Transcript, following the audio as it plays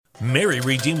Mary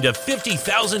redeemed a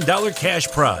 $50,000 cash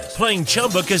prize playing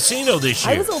Chumba Casino this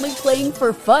year. I was only playing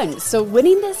for fun, so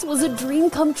winning this was a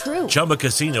dream come true. Chumba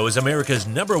Casino is America's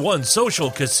 #1 social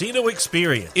casino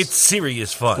experience. It's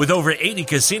serious fun. With over 80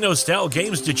 casino-style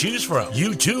games to choose from,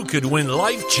 you too could win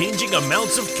life-changing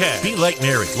amounts of cash. Be like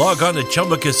Mary. Log on to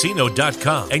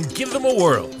ChumbaCasino.com and give them a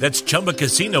whirl. That's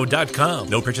ChumbaCasino.com.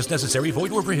 No purchase necessary.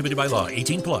 Void where prohibited by law.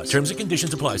 18+. Terms and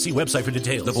conditions apply. See website for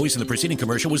details. The voice in the preceding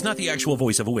commercial was not the actual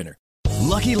voice of a winner.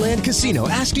 Lucky Land Casino,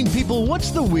 asking people, what's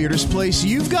the weirdest place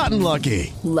you've gotten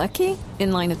lucky? Lucky?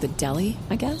 In line at the deli,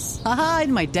 I guess? Aha,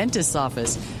 in my dentist's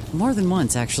office. More than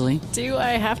once, actually. Do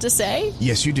I have to say?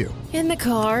 Yes, you do. In the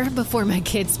car before my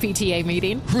kids' PTA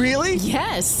meeting. Really?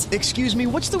 Yes. Excuse me,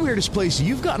 what's the weirdest place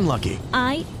you've gotten lucky?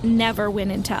 I never win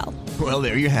and tell. Well,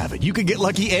 there you have it. You can get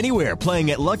lucky anywhere,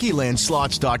 playing at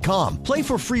LuckyLandSlots.com. Play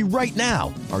for free right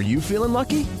now. Are you feeling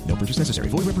lucky? No purchase necessary.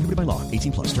 Void where prohibited by law.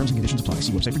 18+. Terms and conditions apply.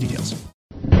 See website for details.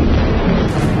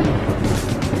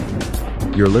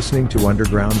 You're listening to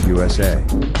Underground USA.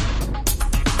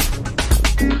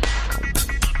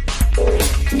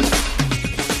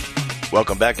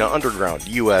 Welcome back to Underground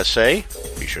USA.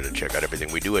 Be sure to check out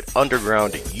everything we do at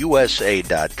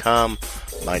undergroundusa.com.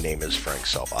 My name is Frank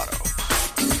Salvato.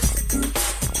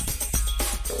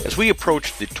 As we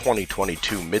approach the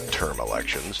 2022 midterm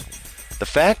elections, the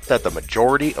fact that the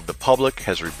majority of the public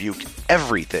has rebuked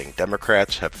everything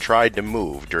Democrats have tried to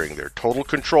move during their total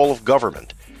control of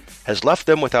government has left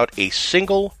them without a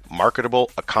single marketable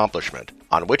accomplishment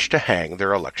on which to hang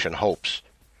their election hopes.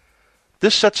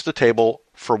 This sets the table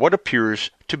for what appears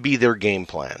to be their game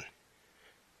plan.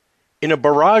 In a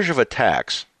barrage of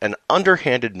attacks and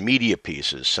underhanded media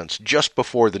pieces since just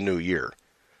before the new year,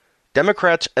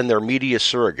 Democrats and their media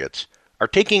surrogates are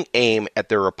taking aim at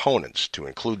their opponents to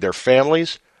include their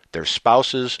families, their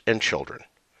spouses, and children.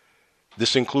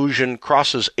 This inclusion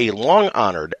crosses a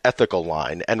long-honored ethical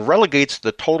line and relegates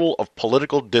the total of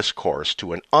political discourse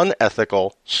to an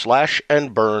unethical,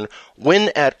 slash-and-burn,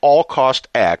 win-at-all-cost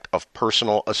act of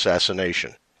personal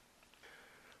assassination.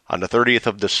 On the 30th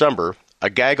of December, a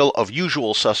gaggle of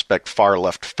usual suspect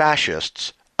far-left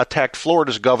fascists attacked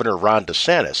Florida's Governor Ron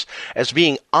DeSantis as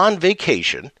being on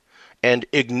vacation and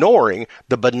ignoring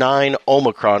the benign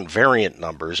Omicron variant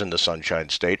numbers in the Sunshine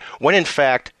State, when in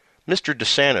fact Mr.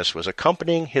 DeSantis was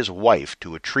accompanying his wife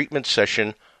to a treatment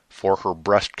session for her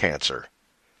breast cancer.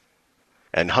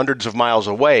 And hundreds of miles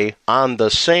away, on the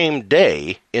same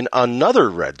day, in another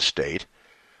red state,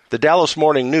 the Dallas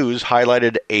Morning News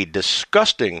highlighted a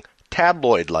disgusting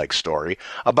tabloid-like story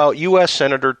about U.S.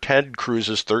 Senator Ted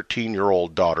Cruz's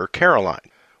 13-year-old daughter, Caroline,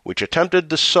 which attempted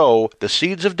to sow the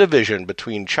seeds of division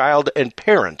between child and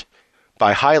parent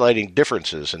by highlighting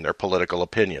differences in their political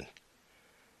opinion.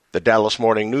 The Dallas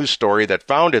Morning News story that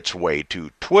found its way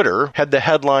to Twitter had the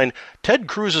headline, "Ted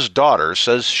Cruz's daughter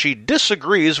says she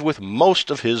disagrees with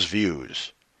most of his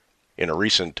views." In a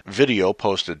recent video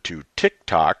posted to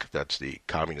TikTok, that's the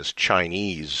communist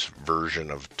Chinese version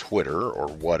of Twitter or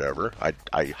whatever,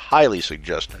 I highly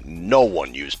suggest no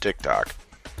one use TikTok,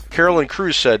 Carolyn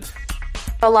Cruz said,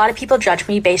 "A lot of people judge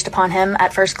me based upon him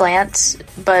at first glance,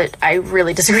 but I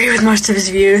really disagree with most of his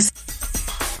views."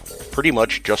 Pretty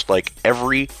much just like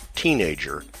every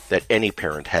teenager that any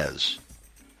parent has.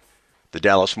 The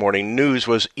Dallas Morning News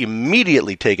was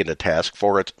immediately taken to task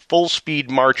for its full-speed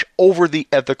march over the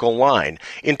ethical line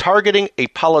in targeting a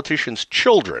politician's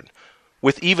children,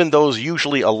 with even those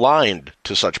usually aligned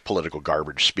to such political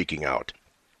garbage speaking out.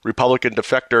 Republican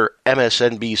defector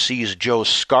MSNBC's Joe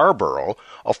Scarborough,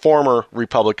 a former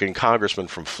Republican congressman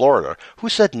from Florida, who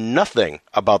said nothing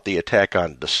about the attack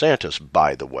on DeSantis,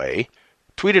 by the way,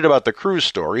 tweeted about the Cruz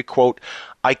story, quote,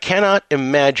 "I cannot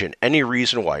imagine any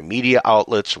reason why media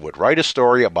outlets would write a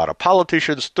story about a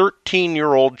politician's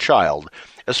 13-year-old child,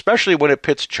 especially when it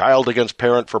pits child against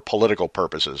parent for political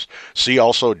purposes. See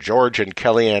also George and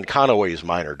Kellyanne Conway's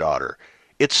minor daughter.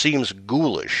 It seems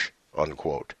ghoulish,"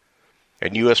 unquote.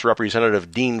 And U.S.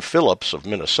 Representative Dean Phillips of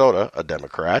Minnesota, a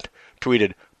Democrat,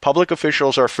 tweeted, "Public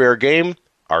officials are fair game,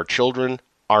 our children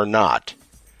are not."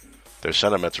 Their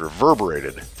sentiments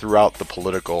reverberated throughout the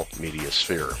political media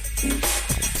sphere.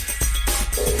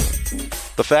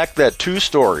 The fact that two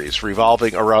stories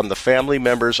revolving around the family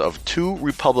members of two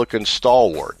Republican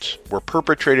stalwarts were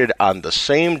perpetrated on the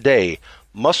same day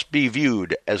must be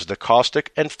viewed as the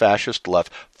caustic and fascist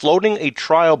left floating a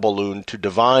trial balloon to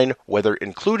divine whether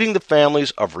including the families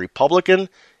of Republican,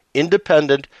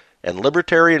 independent, and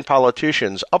libertarian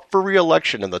politicians up for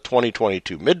re-election in the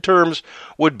 2022 midterms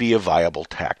would be a viable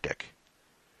tactic.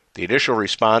 The initial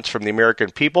response from the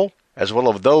American people, as well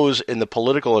as those in the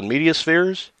political and media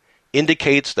spheres,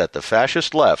 indicates that the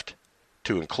fascist left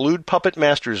to include puppet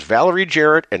masters Valerie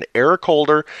Jarrett and Eric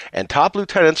Holder and top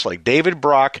lieutenants like David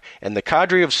Brock and the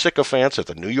cadre of sycophants at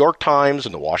the New York Times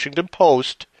and the Washington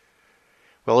Post,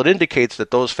 well, it indicates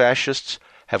that those fascists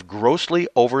have grossly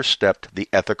overstepped the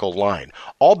ethical line,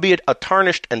 albeit a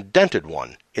tarnished and dented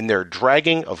one, in their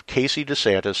dragging of Casey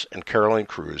DeSantis and Caroline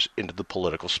Cruz into the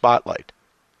political spotlight.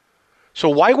 So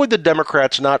why would the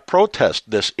Democrats not protest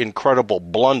this incredible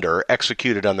blunder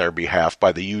executed on their behalf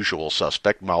by the usual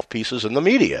suspect mouthpieces in the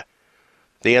media?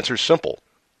 The answer is simple.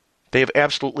 They have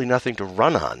absolutely nothing to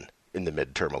run on in the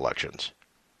midterm elections.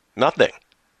 Nothing.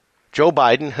 Joe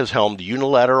Biden has helmed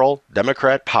unilateral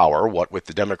Democrat power, what with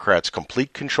the Democrats'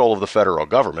 complete control of the federal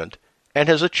government, and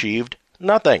has achieved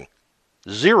nothing.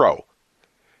 Zero.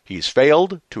 He's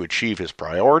failed to achieve his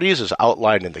priorities as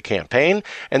outlined in the campaign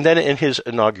and then in his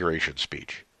inauguration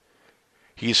speech.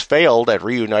 He's failed at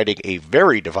reuniting a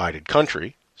very divided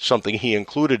country, something he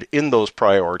included in those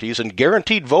priorities and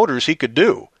guaranteed voters he could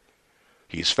do.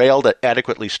 He's failed at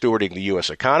adequately stewarding the U.S.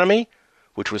 economy,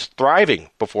 which was thriving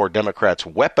before Democrats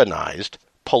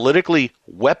politically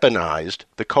weaponized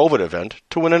the COVID event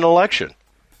to win an election.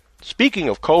 Speaking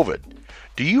of COVID,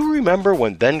 do you remember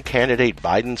when then-candidate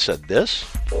Biden said this?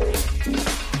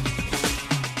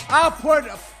 I'll put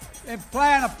and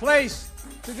plan a place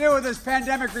to deal with this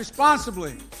pandemic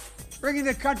responsibly, bringing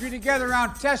the country together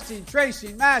around testing,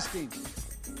 tracing, masking.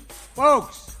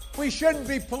 Folks, we shouldn't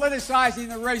be politicizing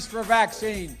the race for a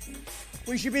vaccine.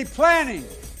 We should be planning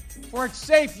for its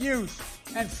safe use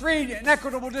and free and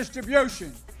equitable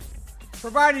distribution,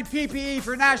 providing PPE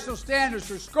for national standards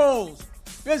for schools,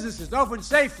 businesses to open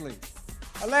safely.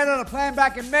 I laid out a plan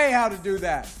back in May how to do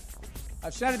that.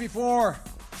 I've said it before,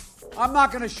 I'm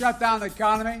not going to shut down the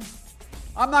economy.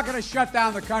 I'm not going to shut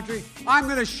down the country. I'm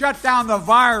going to shut down the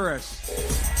virus.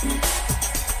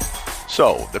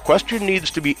 So, the question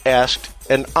needs to be asked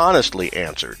and honestly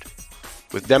answered.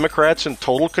 With Democrats in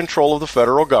total control of the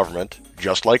federal government,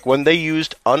 just like when they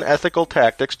used unethical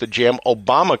tactics to jam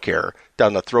Obamacare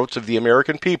down the throats of the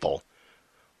American people,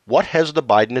 what has the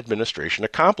Biden administration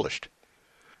accomplished?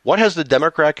 What has the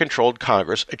Democrat-controlled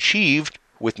Congress achieved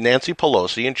with Nancy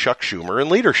Pelosi and Chuck Schumer in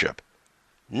leadership?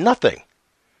 Nothing.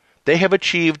 They have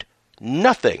achieved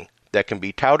nothing that can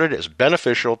be touted as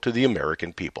beneficial to the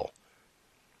American people.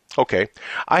 Okay,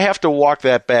 I have to walk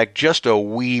that back just a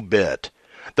wee bit.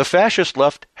 The fascist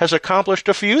left has accomplished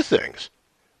a few things.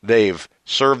 They've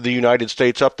served the United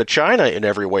States up to China in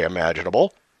every way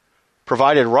imaginable,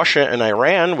 provided Russia and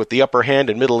Iran with the upper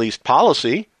hand in Middle East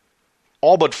policy,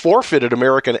 all but forfeited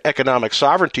American economic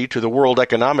sovereignty to the World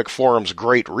Economic Forum's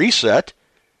Great Reset,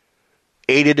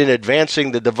 aided in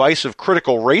advancing the divisive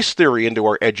critical race theory into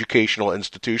our educational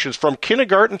institutions from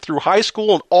kindergarten through high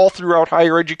school and all throughout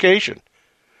higher education.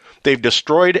 They've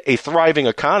destroyed a thriving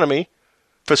economy,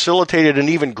 facilitated an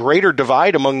even greater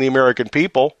divide among the American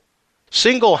people,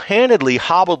 single-handedly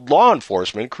hobbled law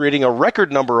enforcement, creating a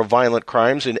record number of violent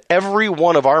crimes in every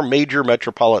one of our major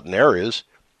metropolitan areas,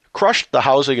 crushed the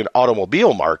housing and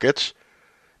automobile markets,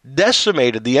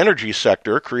 decimated the energy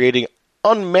sector, creating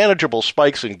unmanageable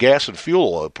spikes in gas and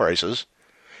fuel oil prices,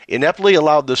 ineptly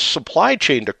allowed the supply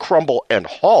chain to crumble and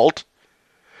halt,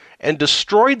 and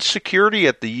destroyed security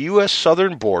at the U.S.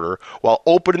 southern border while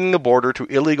opening the border to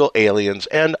illegal aliens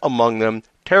and, among them,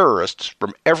 terrorists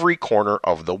from every corner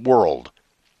of the world.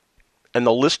 And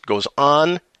the list goes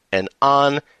on and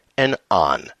on and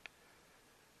on.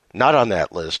 Not on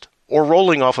that list, or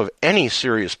rolling off of any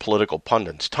serious political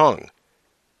pundit's tongue,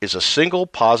 is a single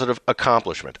positive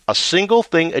accomplishment, a single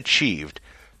thing achieved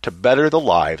to better the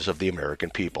lives of the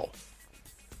American people.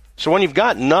 So when you've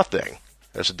got nothing,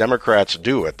 as the Democrats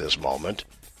do at this moment,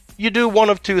 you do one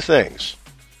of two things.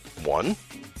 One,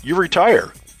 you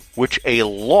retire, which a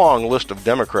long list of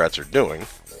Democrats are doing.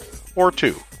 Or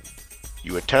two,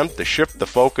 you attempt to shift the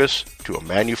focus to a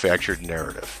manufactured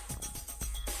narrative.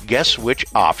 Guess which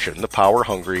option the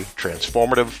power-hungry,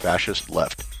 transformative fascist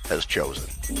left has chosen.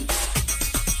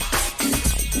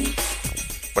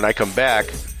 When I come back,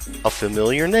 a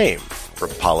familiar name for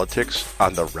politics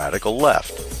on the radical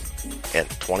left. And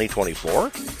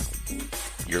 2024?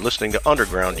 You're listening to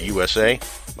Underground USA.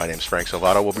 My name's Frank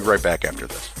Salvato. We'll be right back after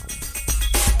this.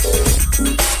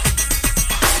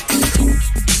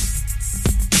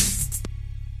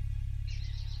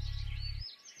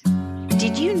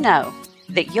 Did you know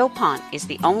that Yaupon is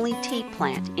the only tea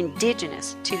plant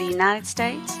indigenous to the United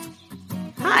States?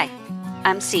 Hi,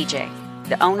 I'm CJ,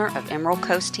 the owner of Emerald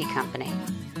Coast Tea Company.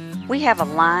 We have a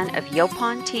line of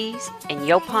Yaupon teas and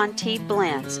Yaupon tea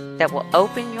blends that will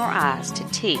open your eyes to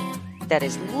tea that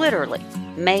is literally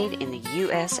made in the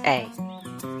USA.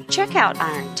 Check out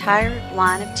our entire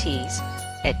line of teas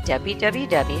at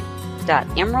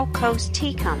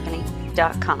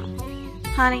www.emeraldcoastteacompany.com.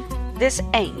 Honey, this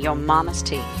ain't your mama's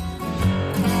tea.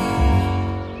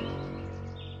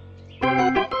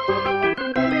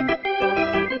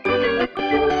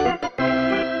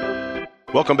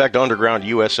 Welcome back to Underground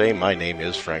USA. My name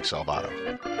is Frank Salvato.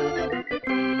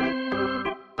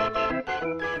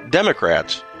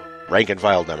 Democrats,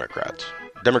 rank-and-file Democrats,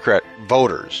 Democrat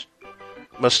voters,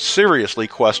 must seriously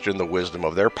question the wisdom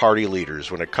of their party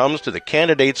leaders when it comes to the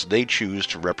candidates they choose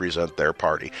to represent their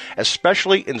party,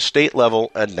 especially in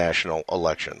state-level and national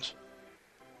elections.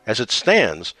 As it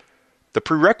stands, the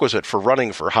prerequisite for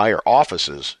running for higher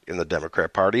offices in the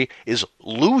Democrat Party is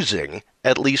losing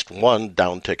at least one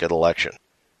down-ticket election.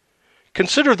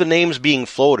 Consider the names being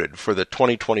floated for the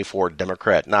 2024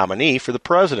 Democrat nominee for the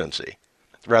presidency.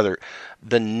 Rather,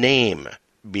 the name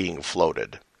being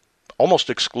floated, almost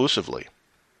exclusively.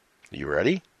 You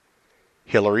ready?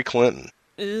 Hillary Clinton.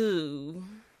 Ooh.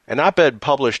 An op-ed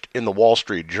published in the Wall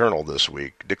Street Journal this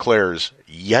week declares,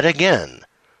 yet again,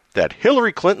 that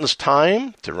Hillary Clinton's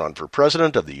time to run for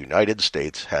president of the United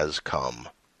States has come.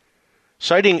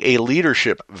 Citing a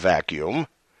leadership vacuum,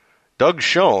 Doug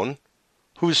Schoen,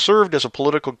 who served as a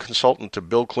political consultant to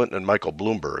Bill Clinton and Michael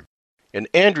Bloomberg, and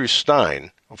Andrew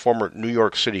Stein, a former New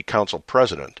York City Council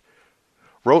president,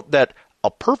 wrote that a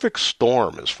perfect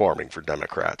storm is forming for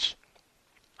Democrats.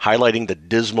 Highlighting the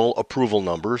dismal approval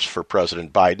numbers for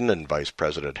President Biden and Vice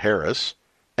President Harris,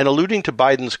 and alluding to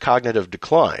Biden's cognitive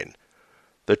decline,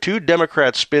 the two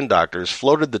Democrat spin doctors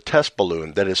floated the test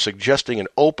balloon that is suggesting an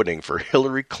opening for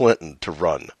Hillary Clinton to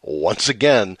run, once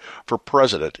again, for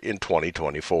president in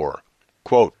 2024.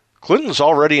 Quote, Clinton's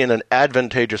already in an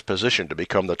advantageous position to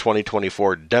become the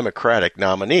 2024 Democratic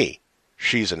nominee.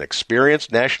 She's an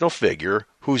experienced national figure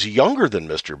who's younger than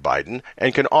Mr. Biden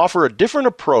and can offer a different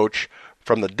approach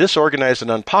from the disorganized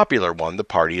and unpopular one the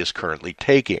party is currently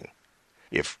taking.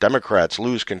 If Democrats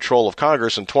lose control of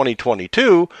Congress in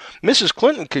 2022, Mrs.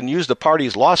 Clinton can use the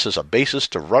party's loss as a basis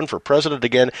to run for president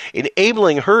again,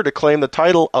 enabling her to claim the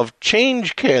title of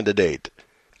change candidate.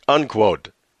 Unquote.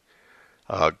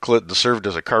 Clinton served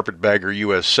as a carpetbagger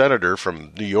U.S. Senator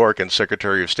from New York and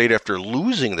Secretary of State after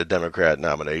losing the Democrat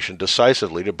nomination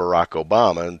decisively to Barack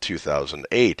Obama in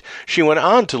 2008. She went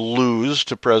on to lose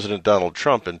to President Donald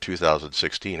Trump in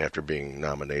 2016 after being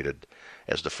nominated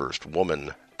as the first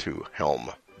woman to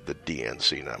helm the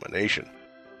DNC nomination.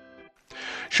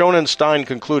 Schoen and Stein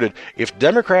concluded, if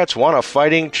Democrats want a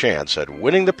fighting chance at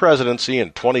winning the presidency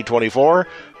in 2024,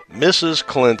 Mrs.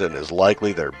 Clinton is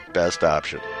likely their best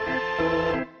option.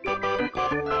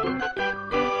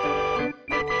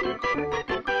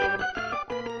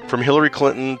 From Hillary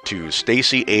Clinton to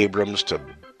Stacey Abrams to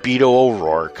Beto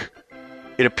O'Rourke,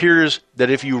 it appears that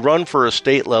if you run for a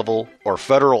state level or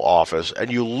federal office and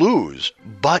you lose,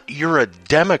 but you're a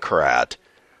Democrat,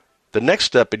 the next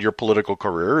step in your political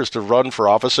career is to run for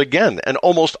office again, and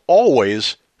almost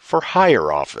always for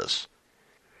higher office.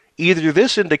 Either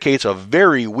this indicates a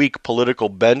very weak political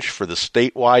bench for the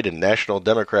statewide and national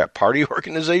Democrat Party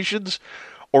organizations,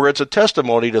 or it's a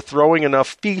testimony to throwing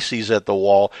enough feces at the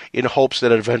wall in hopes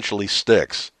that it eventually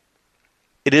sticks.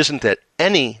 It isn't that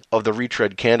any of the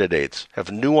retread candidates have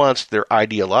nuanced their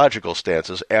ideological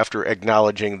stances after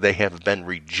acknowledging they have been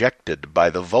rejected by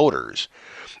the voters.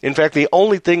 In fact, the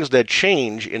only things that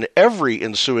change in every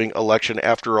ensuing election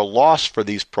after a loss for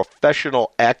these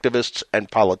professional activists and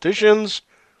politicians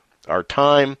are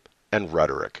time and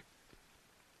rhetoric.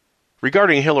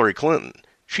 Regarding Hillary Clinton,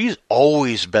 she's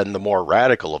always been the more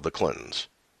radical of the Clintons.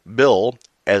 Bill,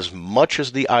 as much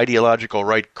as the ideological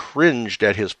right cringed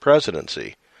at his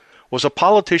presidency, was a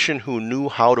politician who knew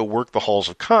how to work the halls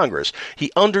of Congress.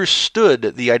 He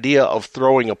understood the idea of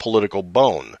throwing a political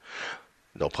bone.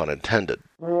 No pun intended.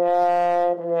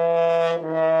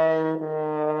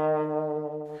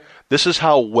 This is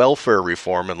how welfare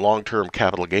reform and long-term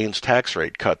capital gains tax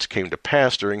rate cuts came to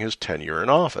pass during his tenure in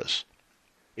office.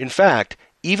 In fact,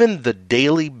 even the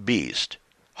Daily Beast,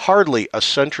 hardly a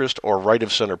centrist or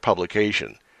right-of-center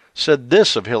publication, said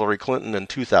this of Hillary Clinton in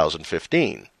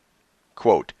 2015,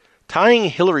 quote, tying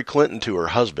Hillary Clinton to her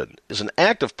husband is an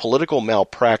act of political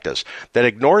malpractice that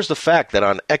ignores the fact that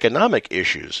on economic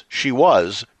issues she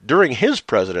was, during his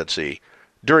presidency,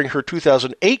 during her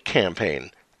 2008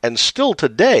 campaign, and still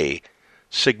today,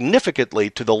 significantly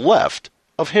to the left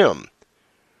of him.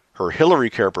 Her Hillary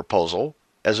Care proposal,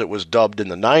 as it was dubbed in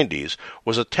the 90s,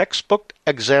 was a textbook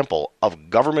example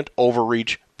of government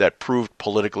overreach that proved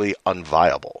politically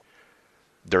unviable.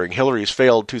 During Hillary's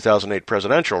failed 2008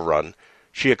 presidential run,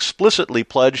 she explicitly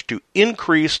pledged to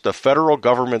increase the federal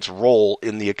government's role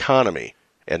in the economy,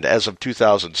 and as of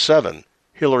 2007,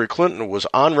 Hillary Clinton was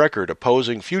on record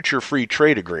opposing future free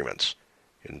trade agreements.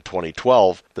 In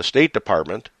 2012, the State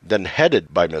Department, then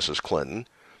headed by Mrs. Clinton,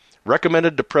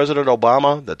 recommended to President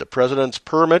Obama that the president's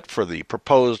permit for the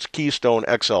proposed Keystone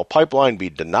XL pipeline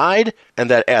be denied, and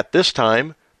that at this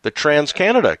time, the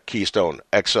Trans-Canada Keystone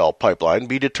XL pipeline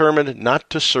be determined not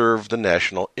to serve the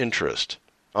national interest.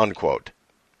 Unquote.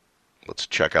 Let's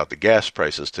check out the gas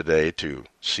prices today to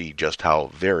see just how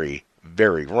very,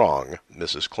 very wrong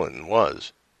Mrs. Clinton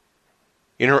was.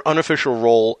 In her unofficial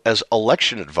role as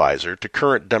election advisor to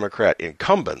current Democrat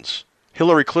incumbents,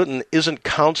 Hillary Clinton isn't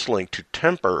counseling to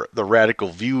temper the radical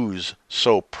views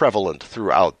so prevalent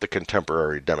throughout the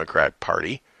contemporary Democrat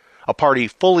Party, a party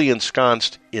fully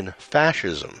ensconced in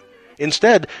fascism.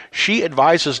 Instead, she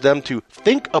advises them to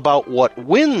think about what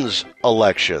wins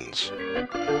elections.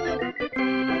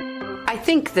 I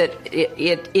think that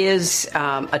it is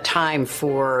a time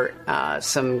for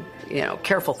some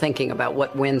careful thinking about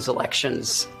what wins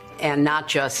elections, and not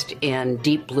just in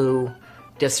deep blue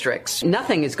districts.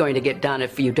 Nothing is going to get done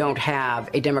if you don't have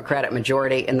a Democratic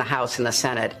majority in the House and the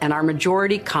Senate. And our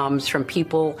majority comes from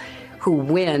people who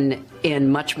win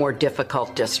in much more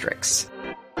difficult districts.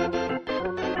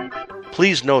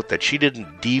 Please note that she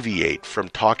didn't deviate from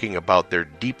talking about their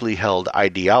deeply held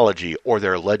ideology or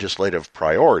their legislative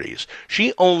priorities.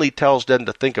 She only tells them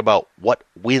to think about what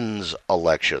wins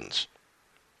elections.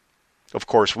 Of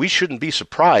course, we shouldn't be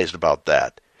surprised about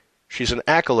that. She's an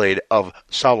accolade of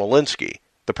Saul Alinsky,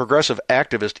 the progressive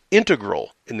activist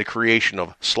integral in the creation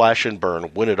of slash and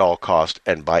burn, win at all cost,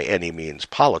 and by any means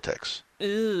politics.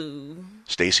 Ooh.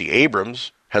 Stacey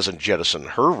Abrams hasn't jettisoned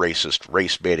her racist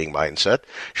race-baiting mindset.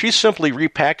 She's simply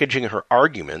repackaging her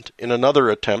argument in another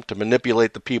attempt to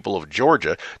manipulate the people of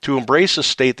Georgia to embrace a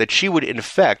state that she would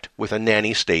infect with a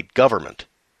nanny state government.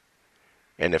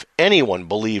 And if anyone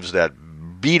believes that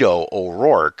Beto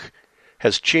O'Rourke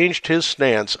has changed his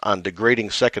stance on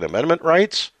degrading Second Amendment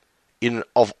rights, in,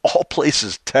 of all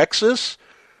places, Texas,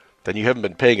 then you haven't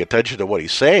been paying attention to what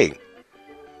he's saying.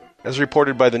 As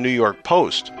reported by the New York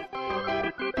Post.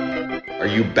 Are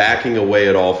you backing away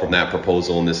at all from that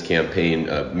proposal in this campaign,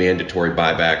 mandatory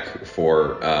buyback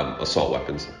for assault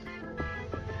weapons?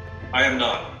 I am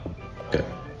not. Okay.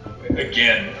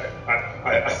 Again,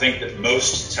 I think that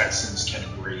most Texans can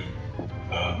agree,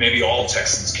 maybe all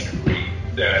Texans can agree,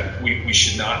 that we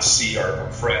should not see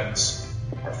our friends,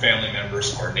 our family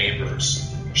members, our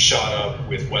neighbors shot up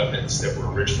with weapons that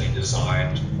were originally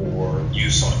designed for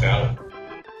use on a battlefield.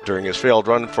 During his failed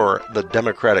run for the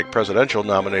Democratic presidential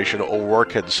nomination,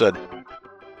 O'Rourke had said,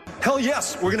 "Hell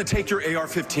yes, we're going to take your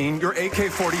AR-15, your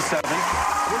AK-47.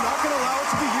 We're not going to allow it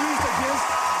to be used against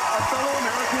our fellow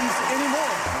Americans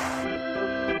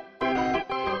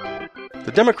anymore."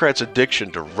 The Democrats'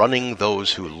 addiction to running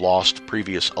those who lost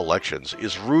previous elections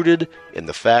is rooted in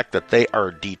the fact that they are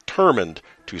determined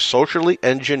to socially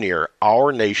engineer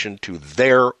our nation to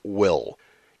their will,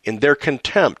 in their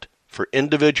contempt for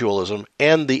individualism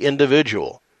and the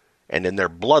individual, and in their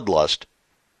bloodlust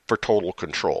for total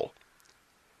control.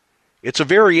 It's a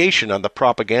variation on the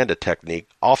propaganda technique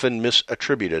often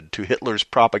misattributed to Hitler's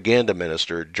propaganda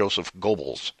minister Joseph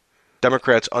Goebbels.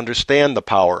 Democrats understand the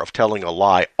power of telling a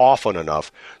lie often enough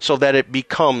so that it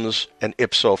becomes an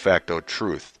ipso facto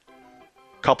truth.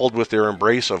 Coupled with their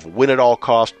embrace of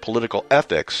win-at-all-cost political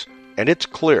ethics, and it's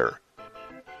clear,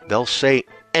 they'll say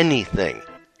anything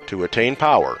to attain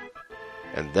power,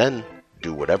 and then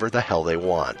do whatever the hell they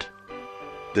want.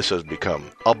 This has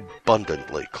become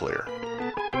abundantly clear.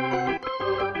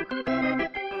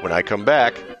 When I come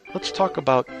back, let's talk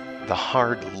about the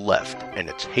hard left and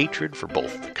its hatred for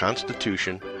both the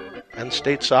Constitution and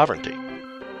state sovereignty.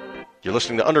 You're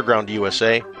listening to Underground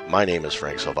USA. My name is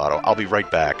Frank Salvato. I'll be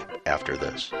right back after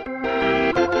this.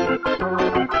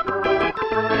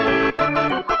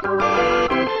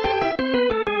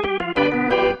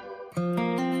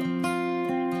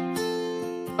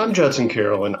 I'm Judson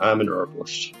Carroll, and I'm an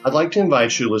herbalist. I'd like to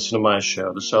invite you to listen to my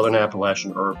show, the Southern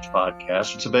Appalachian Herbs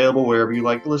Podcast. It's available wherever you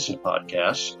like to listen to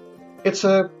podcasts. It's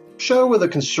a show with a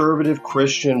conservative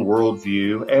Christian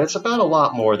worldview, and it's about a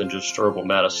lot more than just herbal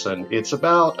medicine. It's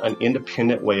about an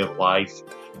independent way of life,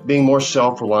 being more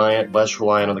self-reliant, less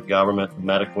reliant on the government, the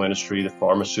medical industry, the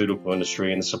pharmaceutical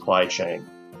industry, and the supply chain.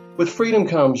 With freedom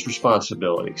comes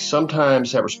responsibility.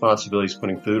 Sometimes that responsibility is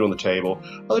putting food on the table.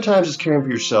 Other times it's caring for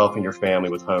yourself and your family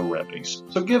with home remedies.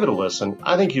 So give it a listen.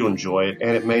 I think you'll enjoy it,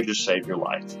 and it may just save your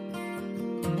life.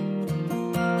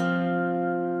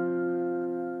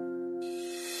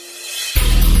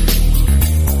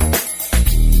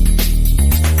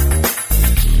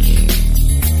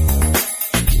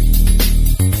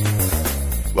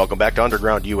 Welcome back to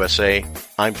Underground USA.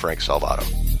 I'm Frank Salvato.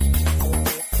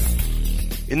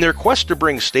 In their quest to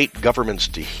bring state governments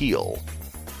to heel,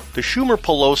 the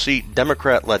Schumer-Pelosi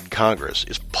Democrat-led Congress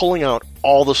is pulling out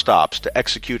all the stops to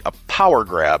execute a power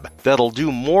grab that'll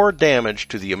do more damage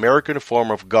to the American form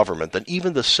of government than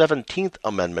even the 17th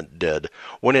Amendment did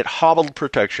when it hobbled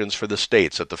protections for the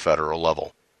states at the federal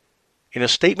level. In a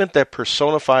statement that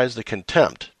personifies the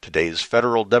contempt today's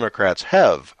federal Democrats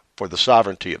have for the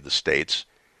sovereignty of the states,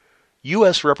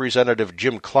 U.S. Representative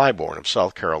Jim Clyburn of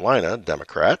South Carolina,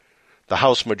 Democrat, the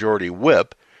House Majority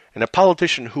Whip, and a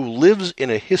politician who lives in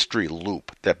a history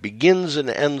loop that begins and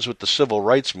ends with the civil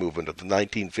rights movement of the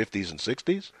 1950s and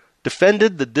 60s,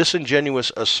 defended the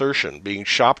disingenuous assertion being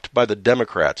shopped by the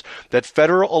Democrats that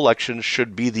federal elections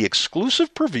should be the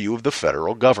exclusive purview of the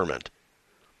federal government.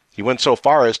 He went so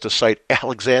far as to cite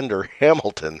Alexander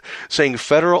Hamilton, saying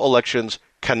federal elections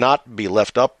cannot be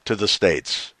left up to the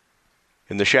states.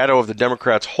 In the shadow of the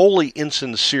Democrats' wholly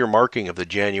insincere marking of the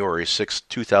January 6,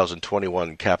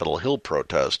 2021 Capitol Hill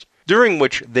protest, during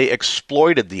which they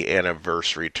exploited the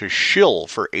anniversary to shill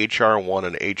for H.R. 1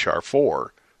 and H.R.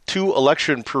 4, two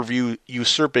election purview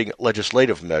usurping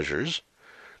legislative measures,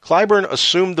 Clyburn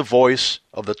assumed the voice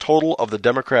of the total of the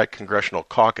Democrat Congressional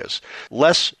Caucus,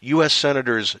 less U.S.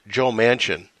 Senators Joe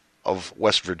Manchin of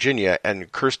West Virginia and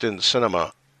Kyrsten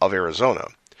Sinema of Arizona,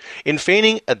 in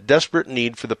feigning a desperate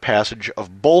need for the passage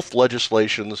of both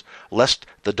legislations lest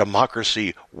the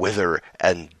democracy wither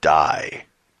and die.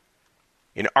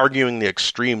 In arguing the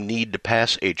extreme need to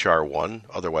pass H.R. 1,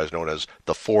 otherwise known as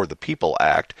the For the People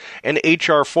Act, and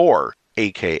H.R. 4,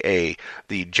 a.k.a.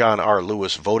 the John R.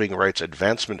 Lewis Voting Rights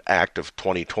Advancement Act of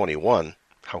 2021,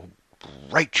 how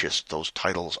righteous those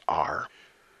titles are,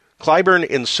 Clyburn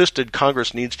insisted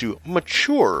Congress needs to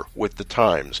mature with the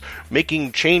times,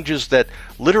 making changes that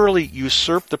literally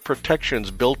usurp the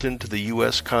protections built into the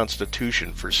U.S.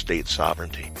 Constitution for state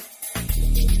sovereignty.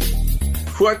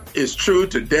 What is true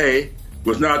today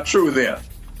was not true then.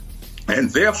 And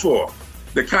therefore,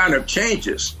 the kind of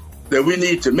changes that we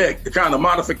need to make, the kind of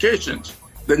modifications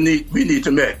that we need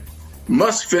to make,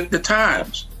 must fit the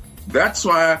times. That's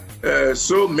why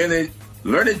so many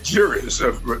learned jurists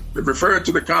have referred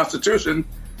to the Constitution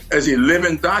as a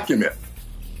living document,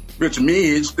 which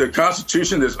means the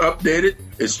Constitution is updated,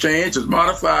 it's changed, it's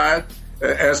modified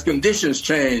as conditions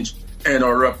change and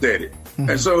are updated.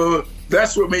 Mm-hmm. And so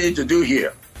that's what we need to do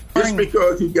here. Just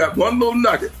because you got one little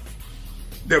nugget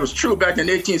that was true back in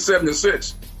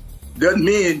 1876 doesn't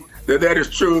mean that that is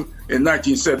true in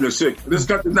 1976. This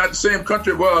country is not the same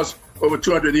country it was over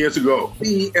 200 years ago.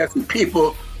 We as a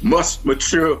people must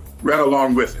mature right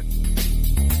along with it.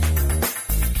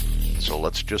 So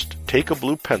let's just take a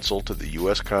blue pencil to the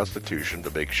U.S. Constitution to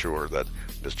make sure that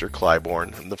Mr.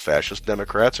 Clyburn and the fascist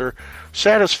Democrats are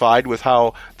satisfied with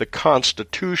how the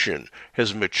Constitution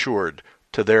has matured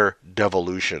to their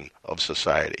devolution of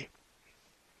society.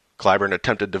 Clyburn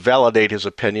attempted to validate his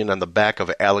opinion on the back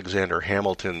of Alexander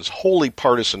Hamilton's wholly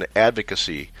partisan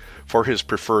advocacy for his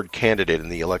preferred candidate in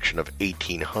the election of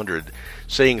 1800,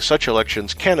 saying such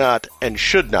elections cannot and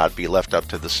should not be left up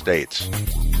to the states.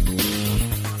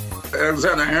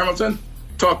 Alexander Hamilton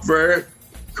talked very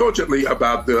cogently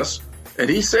about this,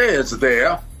 and he says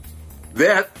there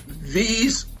that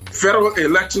these federal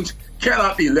elections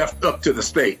cannot be left up to the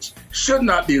states, should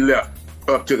not be left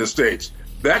up to the states.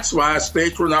 That's why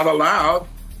states were not allowed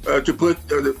to put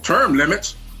term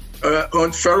limits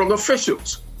on federal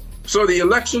officials. So the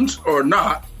elections are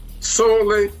not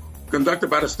solely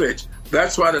conducted by the states.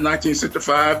 That's why the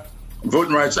 1965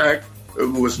 Voting Rights Act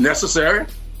was necessary.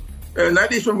 And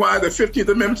that is why the 15th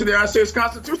Amendment to the United States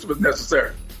Constitution was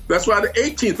necessary. That's why the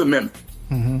 18th Amendment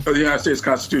of the United States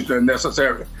Constitution is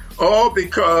necessary. All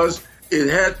because it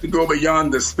had to go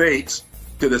beyond the states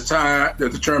to decide, to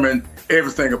determine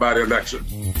everything about elections.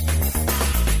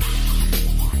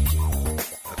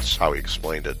 That's how he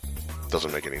explained it.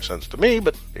 Doesn't make any sense to me,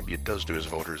 but maybe it does to his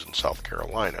voters in South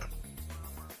Carolina.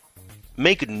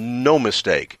 Make no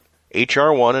mistake,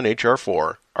 H.R. 1 and H.R.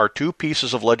 4 are two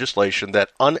pieces of legislation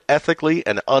that unethically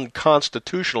and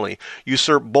unconstitutionally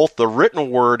usurp both the written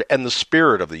word and the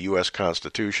spirit of the U.S.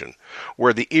 Constitution,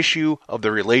 where the issue of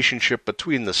the relationship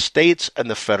between the states and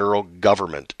the federal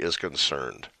government is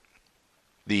concerned.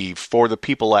 The For the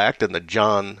People Act and the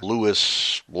John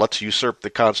Lewis Let's Usurp the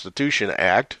Constitution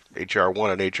Act, H.R.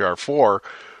 1 and H.R. 4,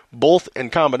 both in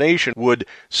combination would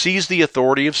seize the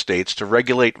authority of states to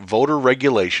regulate voter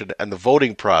regulation and the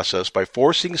voting process by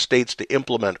forcing states to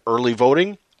implement early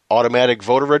voting, automatic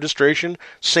voter registration,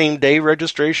 same-day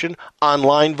registration,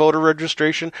 online voter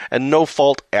registration, and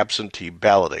no-fault absentee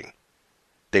balloting.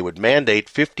 They would mandate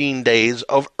 15 days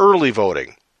of early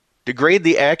voting, degrade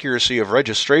the accuracy of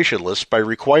registration lists by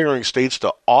requiring states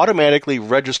to automatically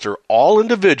register all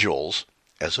individuals,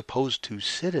 as opposed to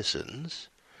citizens,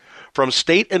 from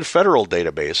state and federal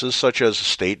databases such as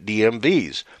state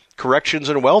DMVs, corrections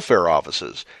and welfare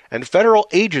offices, and federal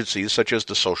agencies such as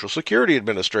the Social Security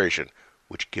Administration,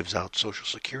 which gives out Social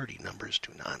Security numbers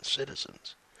to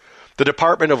non-citizens, the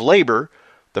Department of Labor,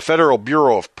 the Federal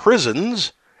Bureau of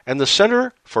Prisons, and the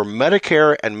Center for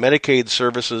Medicare and Medicaid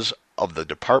Services of the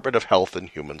Department of Health and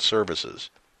Human Services.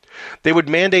 They would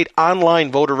mandate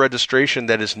online voter registration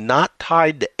that is not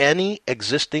tied to any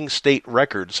existing state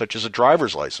record, such as a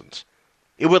driver's license.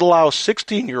 It would allow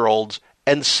 16-year-olds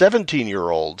and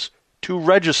 17-year-olds to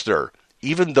register,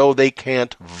 even though they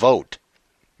can't vote.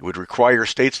 It would require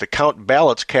states to count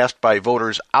ballots cast by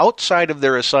voters outside of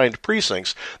their assigned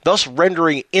precincts, thus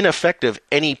rendering ineffective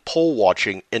any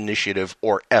poll-watching initiative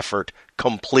or effort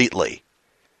completely.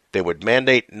 They would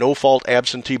mandate no-fault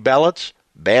absentee ballots,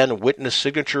 ban witness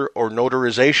signature or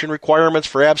notarization requirements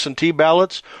for absentee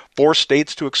ballots, force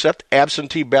states to accept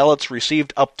absentee ballots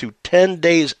received up to 10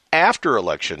 days after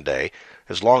Election Day,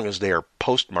 as long as they are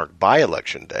postmarked by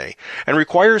Election Day, and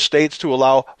require states to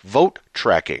allow vote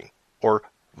tracking, or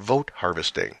vote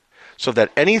harvesting, so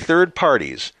that any third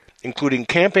parties, including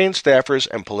campaign staffers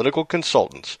and political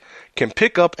consultants, can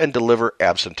pick up and deliver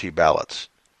absentee ballots.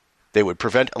 They would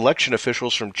prevent election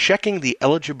officials from checking the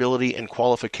eligibility and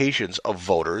qualifications of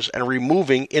voters and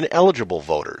removing ineligible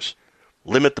voters.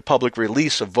 Limit the public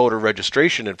release of voter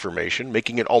registration information,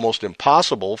 making it almost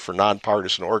impossible for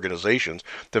nonpartisan organizations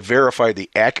to verify the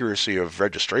accuracy of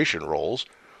registration rolls.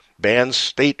 Ban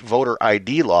state voter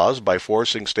ID laws by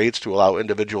forcing states to allow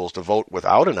individuals to vote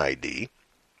without an ID.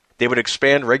 They would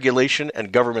expand regulation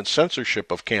and government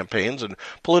censorship of campaigns and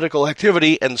political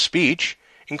activity and speech,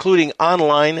 including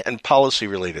online and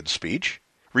policy-related speech,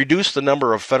 reduce the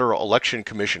number of Federal Election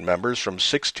Commission members from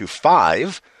 6 to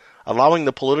 5, allowing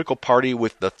the political party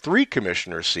with the 3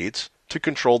 commissioner seats to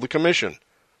control the commission.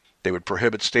 They would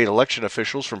prohibit state election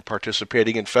officials from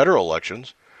participating in federal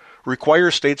elections,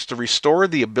 require states to restore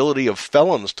the ability of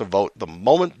felons to vote the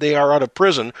moment they are out of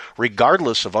prison,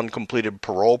 regardless of uncompleted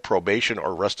parole, probation,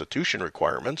 or restitution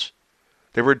requirements.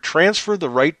 They would transfer the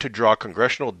right to draw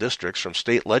congressional districts from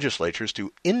state legislatures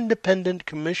to independent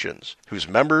commissions, whose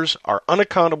members are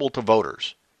unaccountable to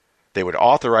voters. They would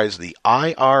authorize the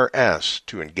IRS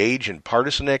to engage in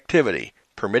partisan activity,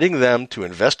 permitting them to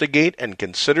investigate and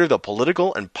consider the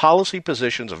political and policy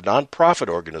positions of nonprofit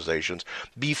organizations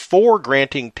before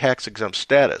granting tax-exempt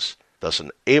status, thus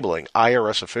enabling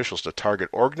IRS officials to target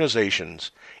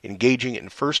organizations engaging in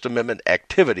First Amendment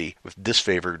activity with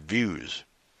disfavored views.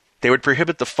 They would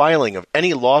prohibit the filing of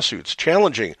any lawsuits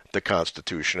challenging the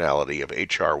constitutionality of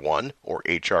H.R. 1 or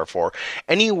H.R. 4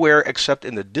 anywhere except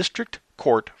in the District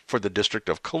Court for the District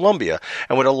of Columbia,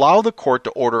 and would allow the court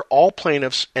to order all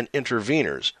plaintiffs and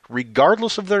interveners,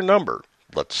 regardless of their number,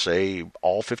 let's say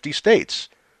all 50 states,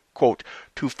 quote,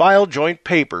 to file joint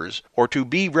papers or to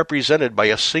be represented by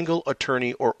a single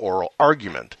attorney or oral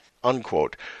argument,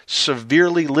 unquote,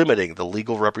 severely limiting the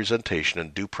legal representation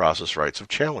and due process rights of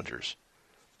challengers.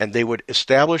 And they would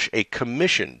establish a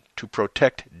commission to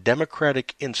protect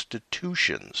democratic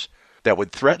institutions that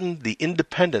would threaten the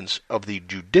independence of the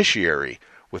judiciary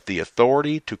with the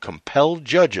authority to compel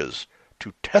judges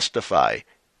to testify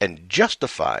and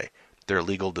justify their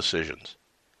legal decisions.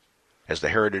 As the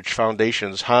Heritage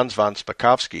Foundation's Hans von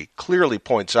Spakovsky clearly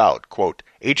points out, quote,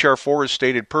 H.R. 4's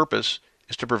stated purpose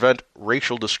is to prevent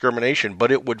racial discrimination,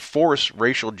 but it would force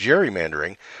racial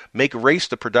gerrymandering, make race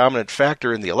the predominant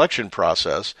factor in the election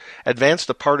process, advance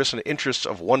the partisan interests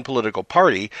of one political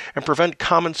party, and prevent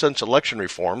common-sense election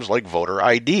reforms like voter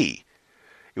ID.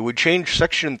 It would change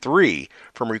Section 3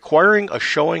 from requiring a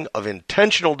showing of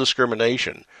intentional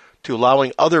discrimination to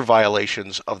allowing other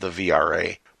violations of the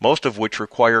VRA, most of which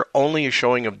require only a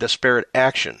showing of disparate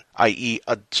action, i.e.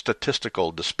 a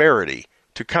statistical disparity,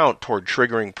 to count toward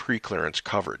triggering preclearance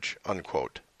coverage,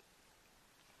 unquote.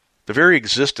 The very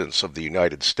existence of the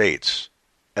United States,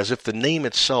 as if the name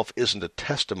itself isn't a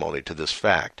testimony to this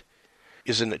fact,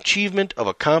 is an achievement of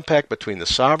a compact between the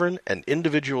sovereign and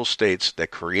individual states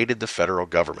that created the federal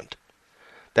government.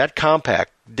 That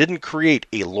compact didn't create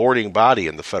a lording body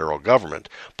in the federal government,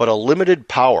 but a limited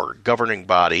power governing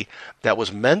body that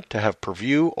was meant to have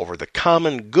purview over the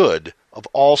common good of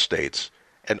all states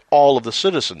and all of the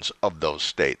citizens of those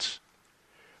states.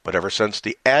 But ever since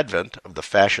the advent of the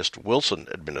fascist Wilson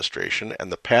administration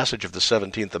and the passage of the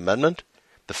 17th Amendment,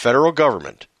 the federal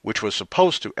government, which was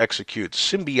supposed to execute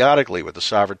symbiotically with the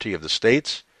sovereignty of the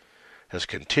states, has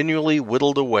continually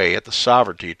whittled away at the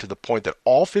sovereignty to the point that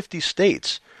all 50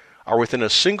 states are within a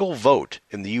single vote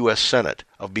in the U.S. Senate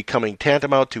of becoming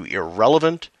tantamount to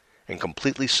irrelevant and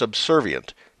completely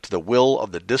subservient to the will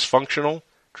of the dysfunctional,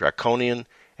 draconian,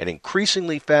 and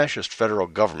increasingly fascist federal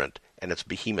government and its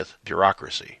behemoth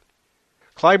bureaucracy.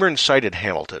 Clyburn cited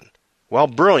Hamilton, while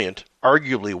brilliant,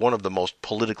 arguably one of the most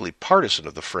politically partisan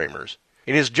of the framers,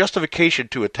 in his justification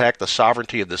to attack the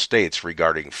sovereignty of the states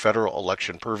regarding federal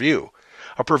election purview,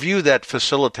 a purview that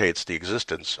facilitates the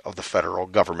existence of the federal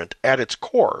government at its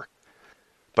core.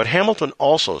 But Hamilton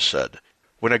also said,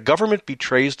 when a government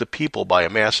betrays the people by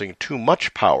amassing too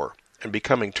much power and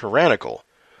becoming tyrannical,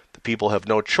 the people have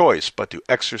no choice but to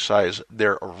exercise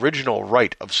their original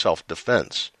right of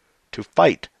self-defense, to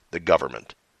fight the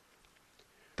government.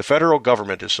 The federal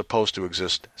government is supposed to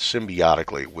exist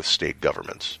symbiotically with state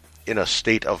governments, in a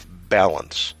state of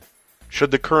balance.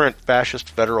 Should the current fascist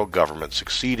federal government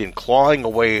succeed in clawing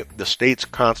away the state's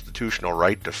constitutional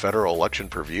right to federal election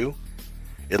purview,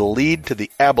 it'll lead to the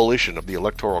abolition of the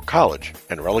Electoral College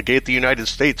and relegate the United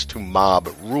States to mob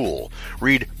rule.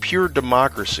 Read pure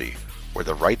democracy, where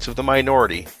the rights of the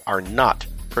minority are not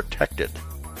protected.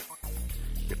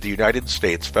 If the United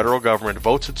States federal government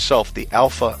votes itself the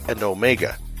alpha and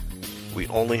omega, we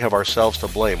only have ourselves to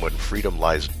blame when freedom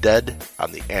lies dead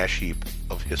on the ash heap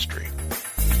of history.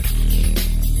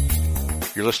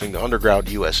 You're listening to Underground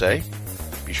USA.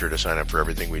 Be sure to sign up for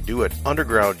everything we do at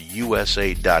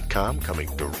undergroundusa.com,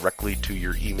 coming directly to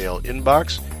your email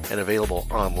inbox and available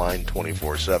online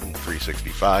 24/7,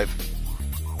 365.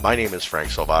 My name is Frank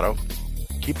Salvato.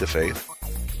 Keep the faith.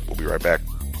 We'll be right back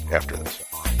after this.